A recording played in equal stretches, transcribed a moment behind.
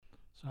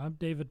So I'm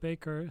David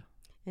Baker,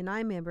 And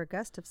I'm Amber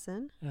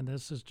Gustafson. and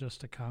this is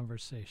just a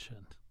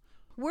conversation.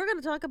 We're going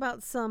to talk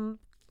about some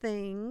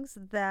things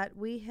that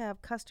we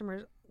have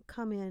customers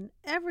come in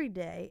every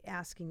day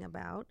asking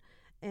about,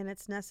 and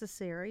it's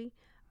necessary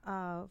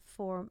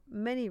for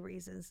many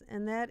reasons,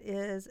 and that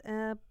is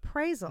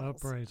appraisals.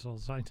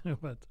 Appraisals, I knew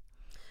it.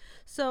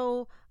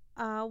 So,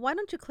 why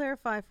don't you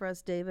clarify for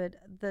us, David,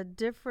 the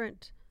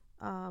different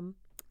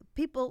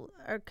people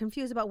are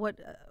confused about what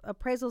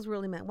appraisals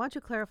really meant. Why don't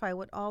you clarify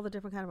what all the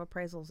different kind of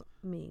appraisals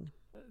mean?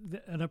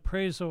 An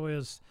appraisal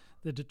is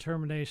the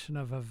determination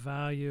of a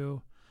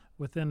value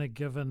within a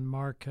given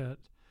market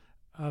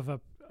of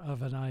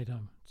an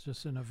item,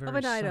 just in a very Of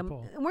an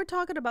simple. item. And we're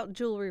talking about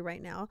jewelry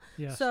right now.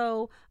 Yes,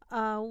 So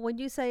when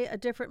you say a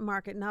different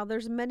market, now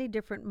there's many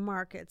different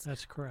markets.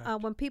 that's correct.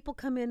 When people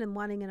come in and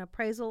wanting an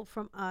appraisal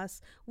from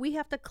us, we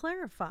have to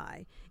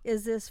clarify: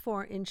 is this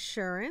for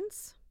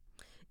insurance?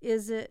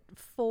 Is it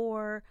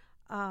for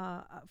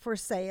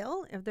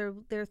sale? If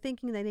they're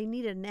thinking that they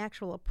need an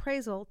actual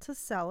appraisal to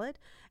sell it,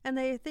 and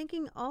they're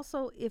thinking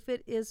also if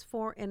it is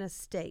for an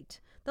estate.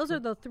 Those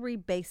are the three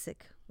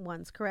basic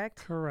ones, correct?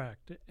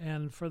 Correct.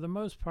 And for the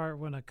most part,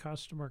 when a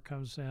customer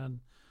comes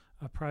in,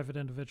 a private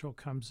individual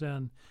comes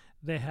in,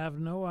 they have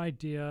no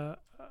idea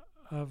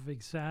of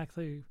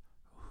exactly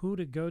who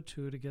to go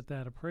to get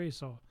that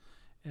appraisal.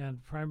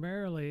 And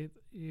primarily,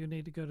 you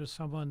need to go to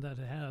someone that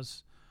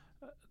has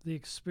the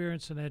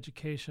experience and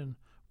education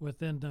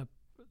within the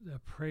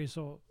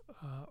appraisal.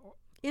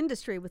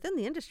 Within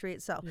the industry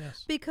itself.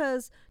 Yes.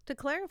 Because to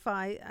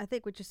clarify, I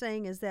think what you're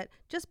saying is that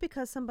just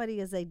because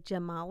somebody is a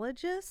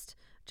gemologist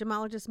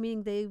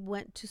meaning they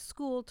went to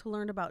school to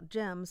learn about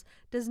gems,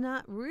 does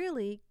not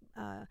really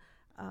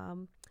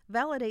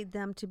validate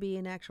them to be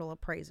an actual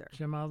appraiser.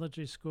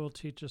 Gemology school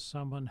teaches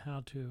someone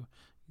how to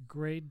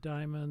grade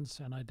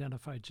diamonds and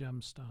identify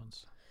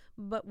gemstones.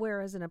 But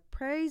whereas an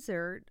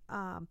appraiser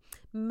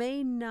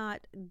may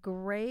not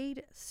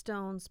grade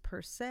stones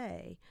per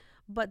se,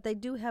 but they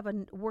do have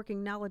a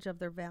working knowledge of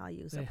their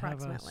values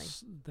approximately.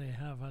 They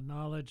have a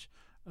knowledge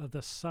of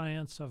the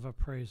science of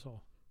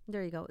appraisal.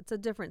 There you go. It's a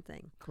different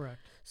thing. Correct.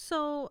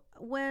 So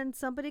when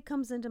somebody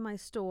comes into my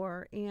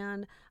store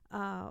and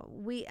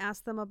we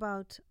ask them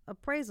about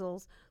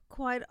appraisals,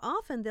 quite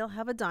often they'll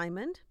have a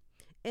diamond,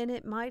 and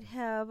it might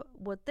have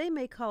what they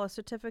may call a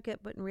certificate,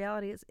 but in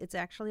reality it's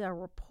actually a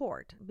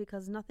report,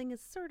 because nothing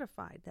is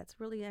certified. That's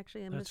really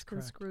actually a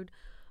misconstrued,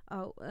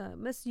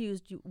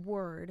 misused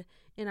word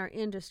in our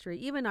industry.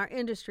 Even our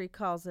industry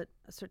calls it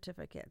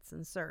certificates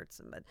and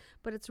certs,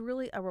 but it's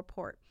really a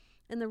report.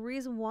 And the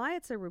reason why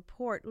it's a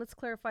report, let's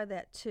clarify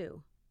that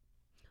too.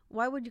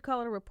 Why would you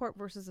call it a report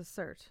versus a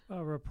cert?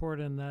 A report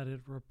in that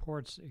it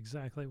reports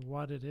exactly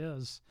what it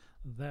is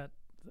that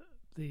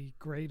the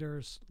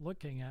grader's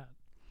looking at.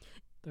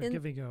 They're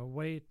giving you a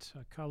weight,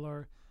 a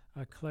color,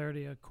 a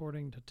clarity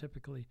according to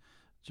typically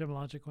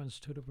Gemological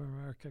Institute of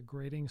America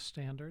grading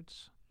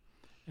standards,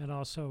 and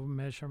also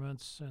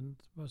measurements, and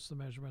most of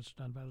the measurements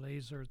are done by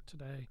laser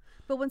today.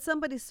 But when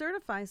somebody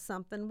certifies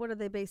something, what are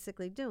they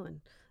basically doing?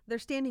 They're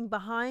standing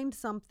behind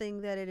something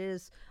that it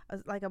is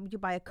like you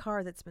buy a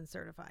car that's been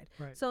certified.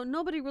 Right. So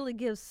nobody really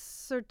gives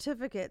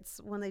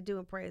certificates when they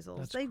do appraisals.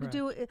 That's they correct.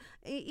 do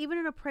even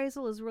an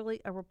appraisal is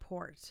really a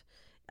report,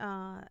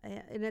 and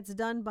it's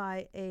done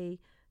by a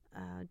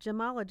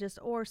gemologist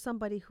or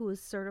somebody who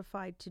is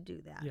certified to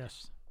do that.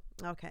 Yes.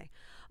 Okay.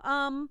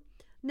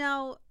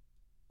 Now,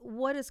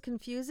 what is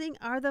confusing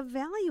are the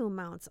value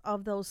amounts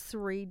of those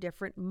three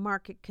different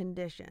market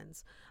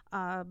conditions,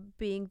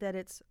 being that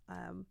it's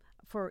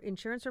for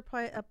insurance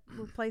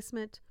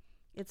replacement,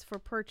 it's for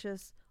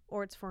purchase,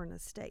 or it's for an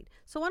estate.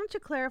 So why don't you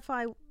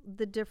clarify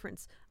the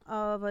difference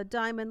of a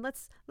diamond?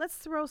 Let's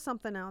throw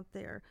something out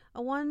there.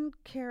 A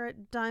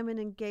 1-carat diamond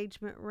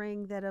engagement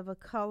ring that of a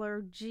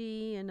color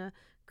G and a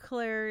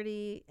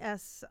clarity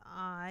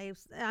SI.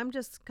 I'm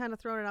just kind of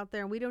throwing it out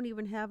there, and we don't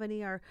even have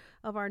any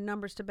of our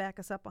numbers to back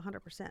us up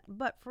 100%.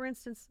 But for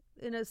instance,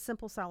 in a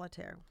simple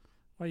solitaire.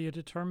 Well, you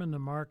determine the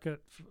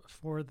market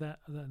for that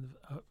the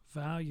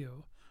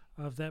value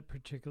of that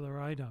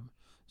particular item,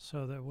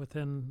 so that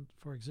within,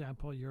 for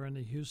example, you're in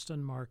the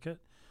Houston market,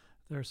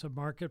 there's a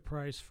market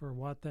price for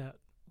what that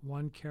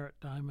 1-carat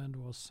diamond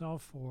will sell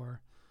for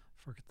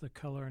the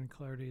color and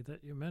clarity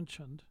that you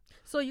mentioned.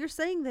 So you're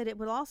saying that it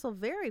would also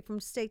vary from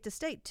state to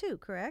state too,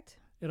 correct?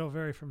 It'll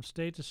vary from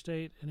state to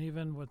state and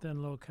even within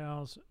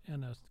locales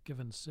in a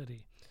given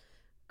city.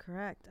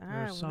 Correct. All There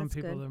right. are Well, some that's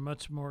people good. that are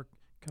much more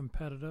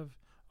competitive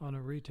on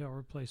a retail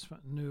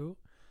replacement new,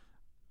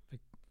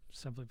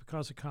 simply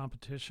because of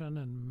competition,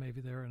 and maybe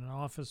they're in an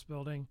office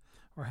building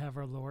or have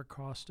a lower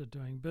cost of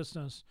doing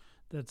business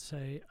than,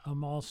 say, a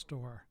mall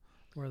store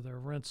where their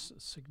rent's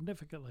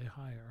significantly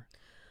higher.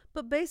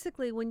 But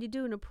basically, when you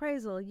do an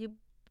appraisal,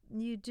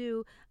 you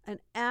do an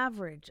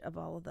average of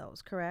all of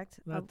those, correct?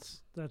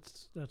 That's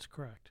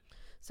correct.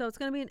 So it's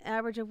going to be an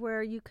average of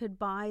where you could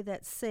buy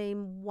that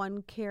same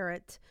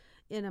 1-carat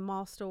in a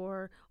mall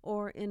store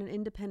or in an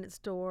independent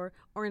store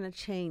or in a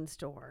chain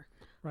store.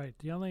 Right.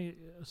 The only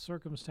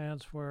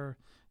circumstance where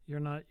you're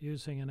not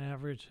using an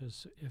average.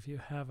 As if you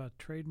have a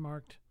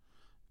trademarked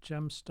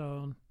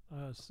gemstone,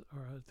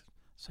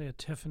 say a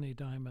Tiffany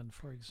diamond,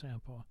 for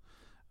example,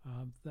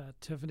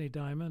 that Tiffany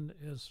diamond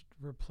is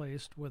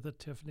replaced with a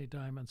Tiffany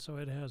diamond, so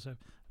it has a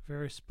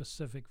very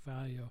specific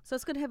value. So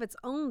it's going to have its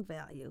own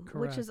value, Correct.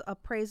 which is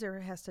appraiser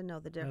has to know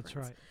the difference.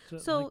 That's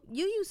right. So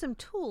you use some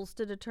tools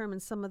to determine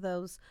some of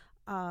those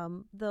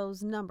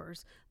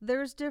numbers.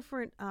 There's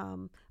different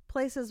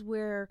places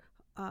where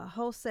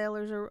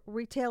wholesalers or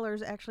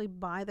retailers actually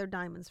buy their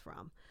diamonds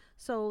from.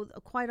 So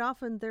quite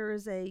often there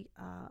is a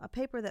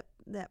paper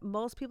that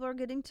most people are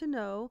getting to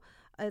know.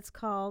 It's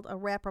called a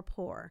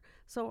Rappaport.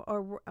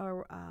 So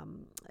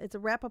it's a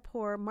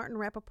Rappaport. Martin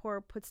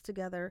Rappaport puts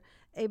together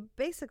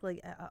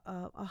basically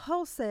a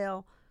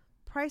wholesale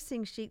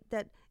pricing sheet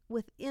that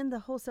within the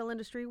wholesale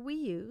industry we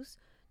use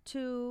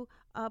to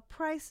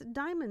price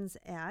diamonds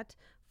at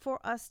for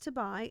us to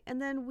buy,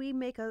 and then we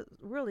make a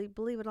really,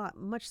 believe it or not,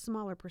 much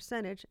smaller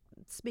percentage,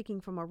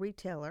 speaking from a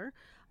retailer,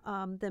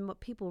 than what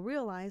people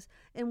realize,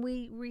 and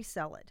we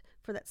resell it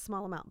for that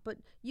small amount. But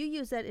you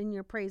use that in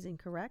your appraising,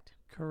 correct?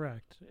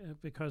 Correct.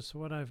 Because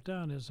what I've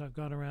done is I've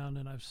gone around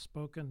and I've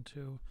spoken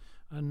to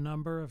a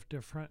number of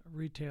different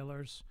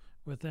retailers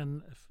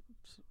within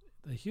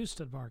the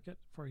Houston market,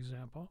 for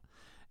example,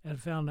 and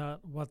found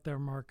out what their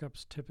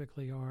markups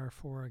typically are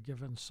for a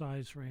given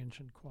size range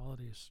and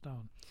quality of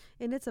stone.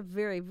 And it's a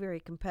very,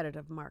 very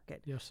competitive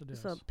market. Yes, it is.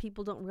 So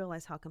people don't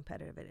realize how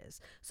competitive it is.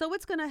 So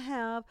it's going to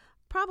have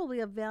probably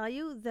a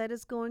value that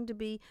is going to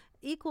be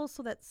equal,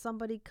 so that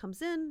somebody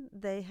comes in,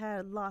 they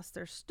had lost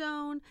their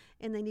stone,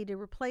 and they need to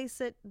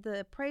replace it.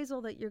 The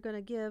appraisal that you're going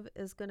to give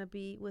is going to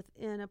be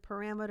within a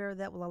parameter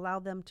that will allow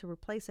them to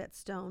replace that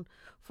stone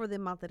for the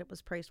amount that it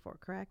was priced for,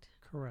 correct?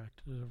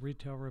 Correct. It's a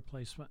retail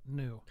replacement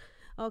new.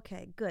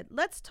 Okay, good.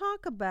 Let's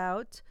talk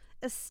about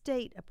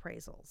estate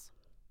appraisals.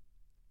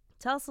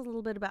 Tell us a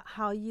little bit about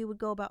how you would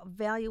go about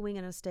valuing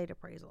an estate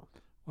appraisal.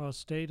 Well,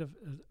 estate of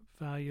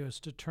value is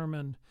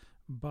determined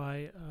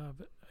by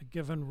a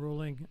given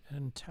ruling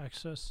in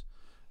Texas.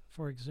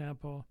 For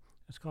example,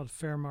 it's called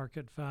fair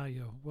market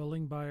value.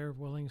 Willing buyer,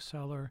 willing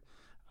seller,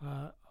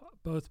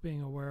 both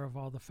being aware of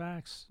all the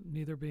facts,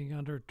 neither being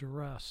under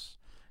duress,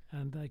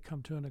 and they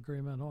come to an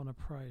agreement on a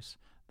price.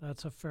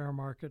 That's a fair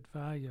market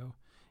value.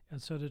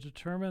 And so to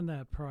determine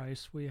that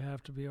price, we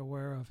have to be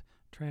aware of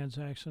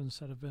transactions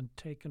that have been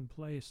taken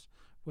place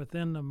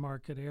within the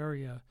market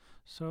area.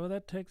 So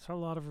that takes a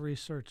lot of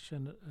research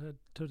and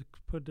to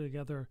put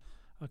together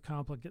a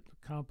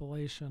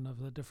compilation of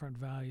the different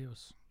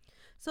values.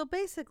 So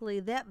basically,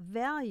 that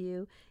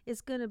value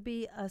is going to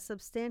be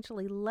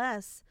substantially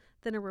less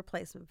than a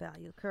replacement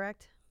value,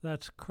 correct?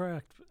 That's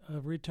correct. A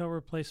retail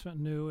replacement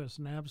new is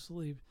an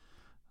absolutely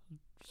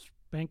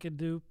spanking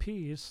new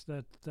piece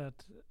that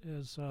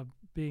is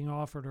being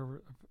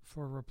offered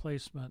for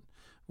replacement,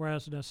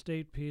 whereas an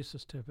estate piece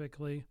is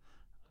typically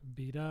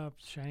beat up,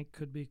 shank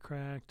could be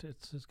cracked,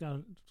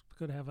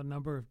 could have a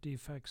number of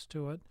defects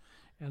to it,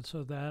 and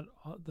so that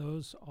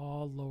those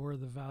all lower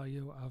the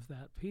value of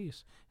that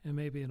piece. It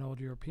may be an old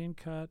European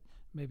cut,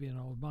 maybe an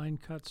old mine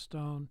cut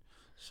stone,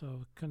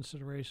 so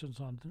considerations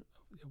on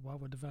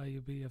what would the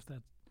value be if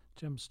that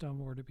gemstone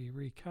were to be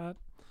recut.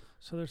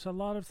 So there's a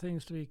lot of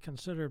things to be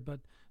considered, but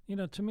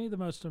to me the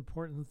most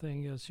important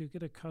thing is you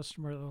get a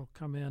customer that will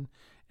come in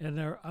and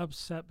they're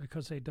upset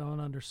because they don't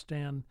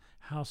understand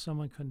how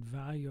someone can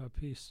value a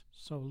piece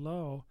so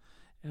low,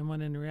 and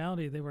when in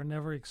reality they were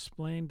never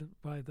explained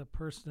by the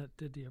person that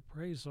did the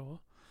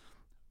appraisal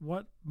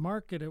what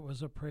market it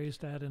was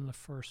appraised at in the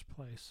first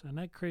place. And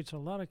that creates a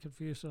lot of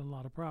confusion and a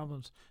lot of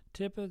problems,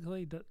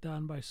 typically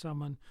done by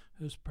someone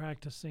who's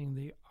practicing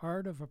the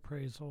art of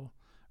appraisal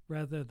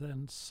rather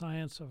than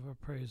science of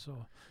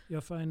appraisal.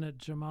 You'll find that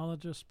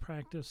gemologists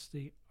practice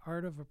the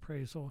art of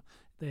appraisal.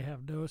 They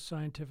have no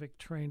scientific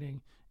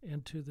training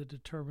into the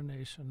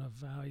determination of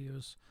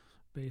values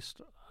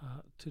based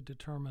to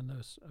determine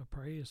those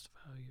appraised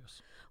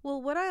values.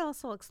 Well, what I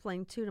also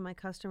explain too to my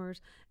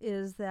customers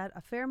is that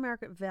a fair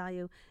market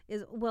value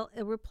is,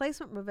 a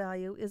replacement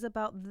value is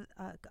about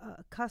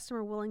a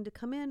customer willing to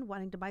come in,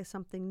 wanting to buy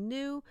something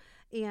new,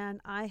 and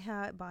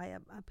I buy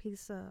a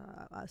piece of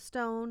a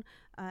stone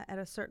at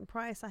a certain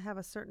price. I have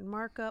a certain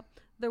markup.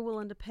 They're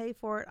willing to pay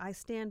for it. I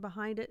stand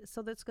behind it,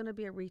 so that's going to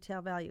be a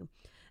retail value.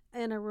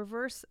 In a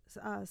reverse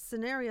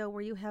scenario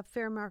where you have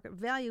fair market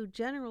value,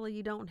 generally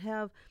you don't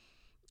have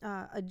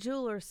a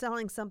jeweler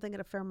selling something at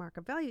a fair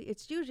market value.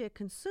 It's usually a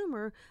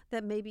consumer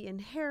that maybe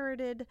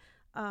inherited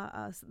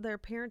their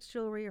parents'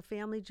 jewelry or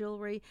family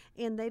jewelry,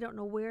 and they don't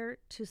know where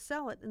to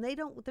sell it, and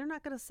they're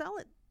not going to sell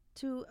it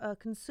to a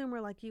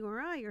consumer like you or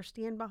I, or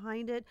stand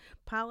behind it,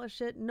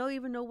 polish it,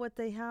 even know what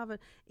they have,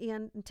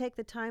 and take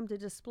the time to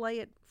display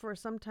it for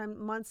sometimes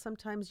months,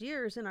 sometimes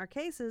years in our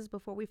cases,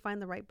 before we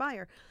find the right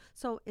buyer.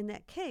 So in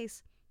that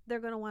case, they're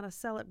going to want to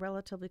sell it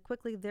relatively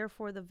quickly.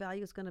 Therefore, the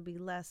value is going to be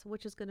less,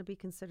 which is going to be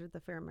considered the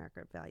fair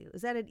market value.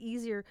 Is that an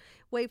easier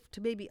way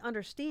to maybe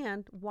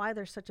understand why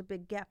there's such a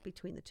big gap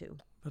between the two?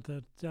 But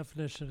the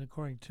definition,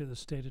 according to the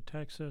state of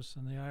Texas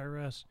and the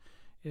IRS,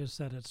 is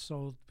that it's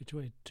sold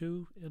between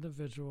two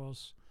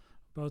individuals,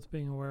 both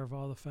being aware of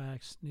all the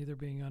facts, neither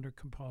being under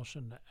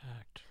compulsion to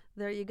act.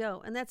 There you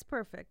go. And that's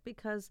perfect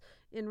because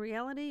in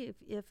reality,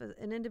 if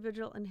an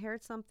individual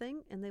inherits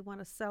something and they want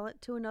to sell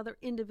it to another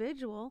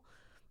individual,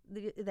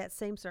 that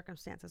same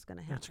circumstance is going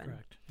to happen. That's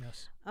correct,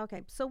 yes.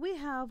 Okay, so we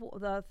have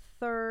the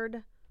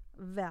third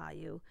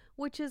value,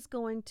 which is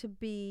going to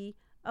be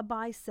a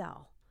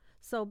buy-sell.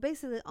 So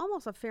basically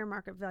almost a fair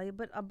market value,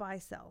 but a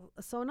buy-sell.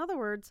 So in other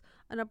words,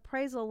 an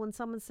appraisal, when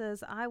someone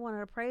says, I want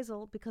an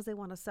appraisal because they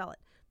want to sell it,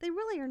 they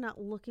really are not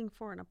looking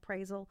for an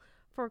appraisal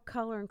for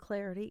color and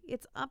clarity.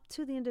 It's up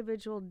to the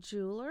individual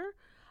jeweler,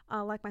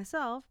 like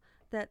myself,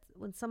 that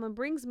when someone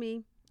brings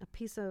me a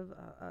piece of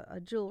a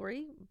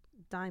jewelry,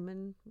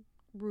 diamond,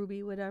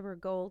 ruby, whatever,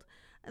 gold,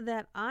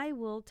 that I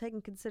will take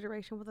in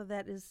consideration whether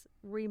that is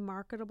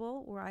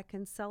remarketable, where I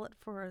can sell it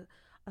for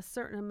a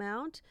certain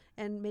amount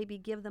and maybe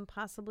give them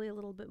possibly a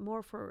little bit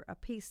more for a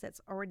piece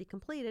that's already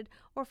completed,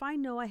 or if I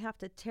know I have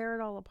to tear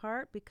it all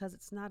apart because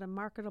it's not a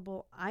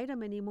marketable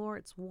item anymore,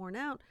 it's worn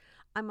out,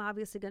 I'm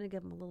obviously going to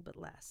give them a little bit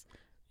less.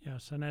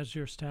 Yes, and as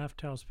your staff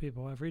tells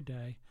people every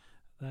day,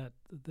 that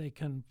they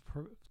can,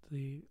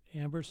 the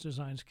Amber's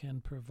Designs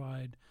can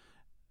provide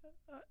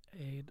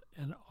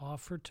an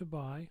offer to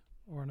buy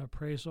or an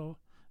appraisal,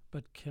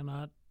 but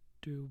cannot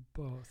do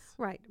both.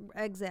 Right,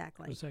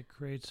 exactly. Because that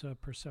creates a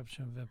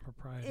perception of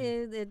impropriety.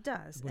 It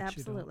does, which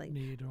absolutely. You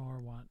don't need or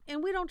want.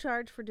 And we don't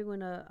charge for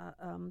doing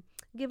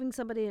giving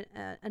somebody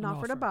an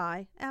offer to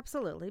buy,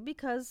 absolutely,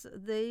 because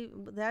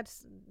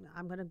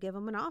I'm going to give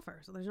them an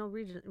offer, so there's no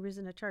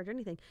reason to charge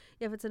anything.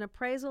 If it's an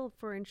appraisal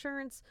for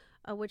insurance,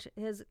 which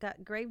has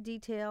got grave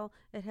detail,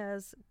 it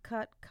has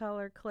cut,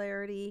 color,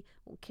 clarity,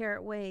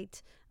 carat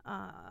weight,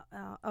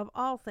 of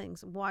all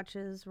things,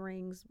 watches,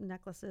 rings,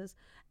 necklaces,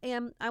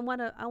 and I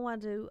want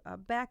to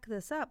back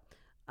this up.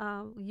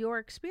 Your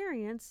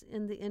experience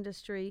in the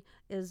industry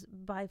is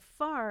by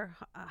far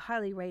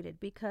highly rated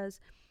because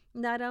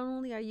not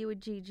only are you a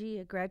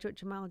GG, a graduate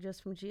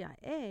gemologist from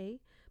GIA,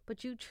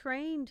 but you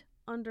trained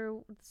under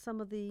some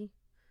of the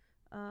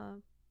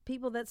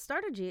people that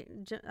started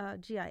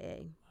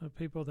GIA.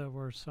 People that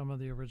were some of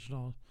the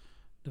original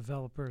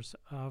developers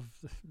of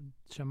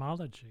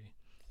gemology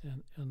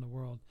in the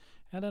world.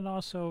 And then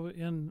also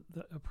in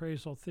the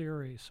appraisal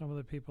theory, some of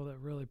the people that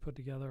really put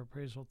together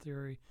appraisal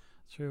theory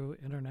through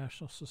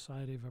International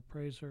Society of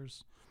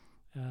Appraisers,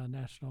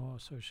 National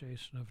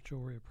Association of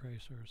Jewelry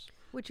Appraisers.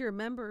 Which you're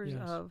members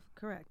Yes. of,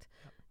 correct.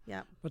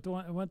 Yeah. But the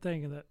one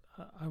thing that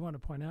I want to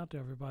point out to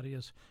everybody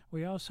is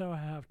we also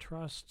have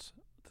trusts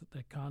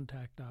that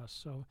contact us.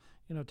 So,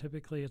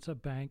 typically it's a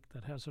bank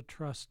that has a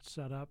trust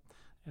set up,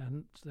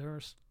 and there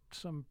are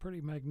some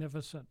pretty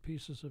magnificent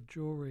pieces of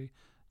jewelry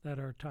that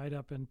are tied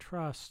up in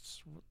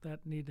trusts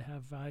that need to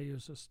have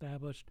values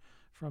established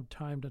from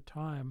time to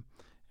time.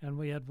 And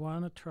we had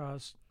one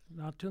trust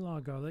not too long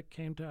ago that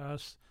came to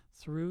us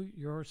through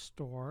your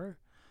store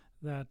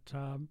that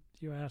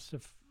you asked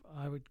if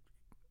I would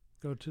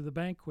go to the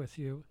bank with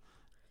you.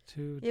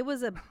 It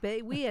was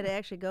we had to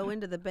actually go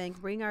into the bank,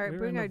 bring our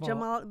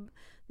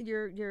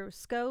your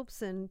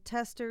scopes and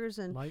testers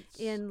and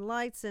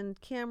lights and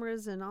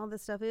cameras and all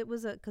this stuff. It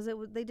was because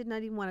they did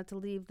not even want it to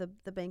leave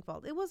the bank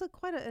vault. It was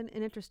quite an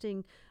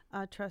interesting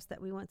trust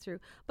that we went through.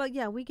 But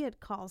yeah, we get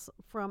calls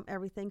from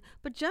everything.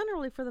 But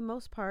generally, for the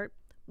most part,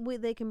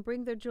 they can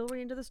bring their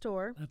jewelry into the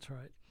store. That's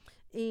right.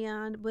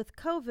 And with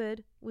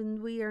COVID,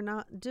 when we are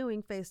not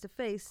doing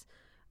face-to-face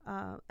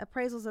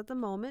appraisals at the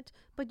moment,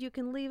 but you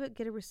can leave it,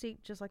 get a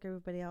receipt just like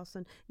everybody else,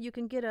 and you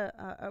can get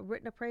a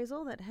written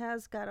appraisal that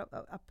has got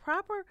a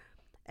proper,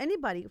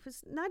 anybody, if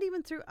it's not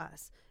even through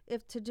us,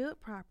 if to do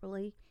it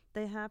properly,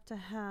 they have to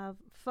have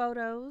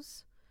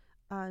photos,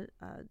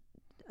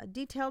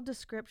 detailed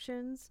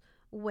descriptions,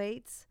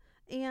 weights,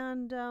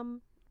 and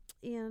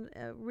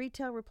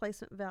retail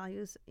replacement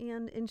values.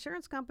 And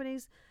insurance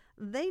companies,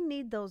 they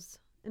need those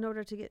in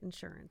order to get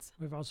insurance.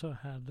 We've also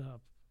had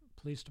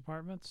police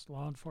departments,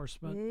 law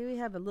enforcement. Yeah, we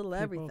have a little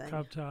people everything.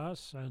 Come to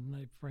us and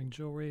they bring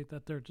jewelry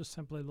that they're just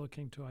simply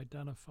looking to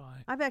identify.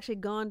 I've actually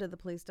gone to the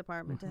police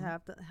department to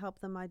have to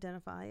help them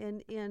identify,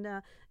 and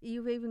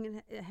you've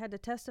even had to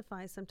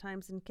testify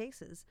sometimes in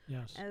cases.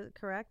 Yes,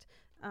 correct.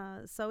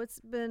 So it's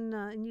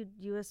been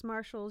U.S.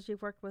 Marshals.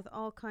 You've worked with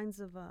all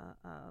kinds of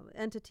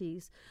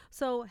entities.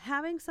 So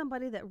having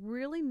somebody that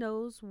really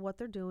knows what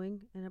they're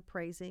doing and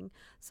appraising.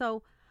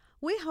 So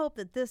we hope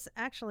that this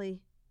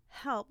actually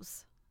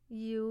helps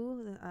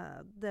you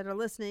that are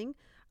listening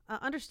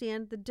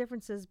understand the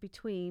differences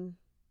between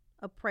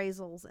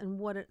appraisals and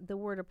the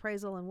word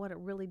appraisal and what it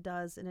really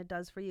does and it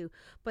does for you.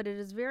 But it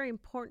is very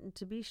important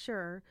to be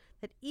sure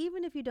that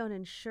even if you don't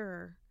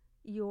insure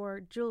your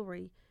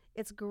jewelry,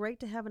 it's great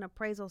to have an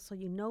appraisal so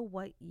you know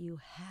what you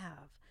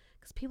have,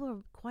 because people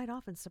are quite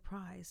often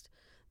surprised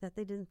that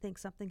they didn't think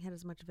something had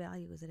as much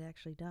value as it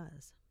actually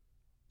does.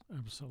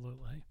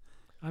 Absolutely.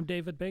 I'm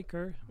David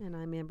Baker. And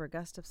I'm Amber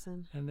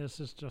Gustafson. And this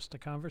is Just a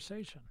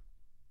Conversation.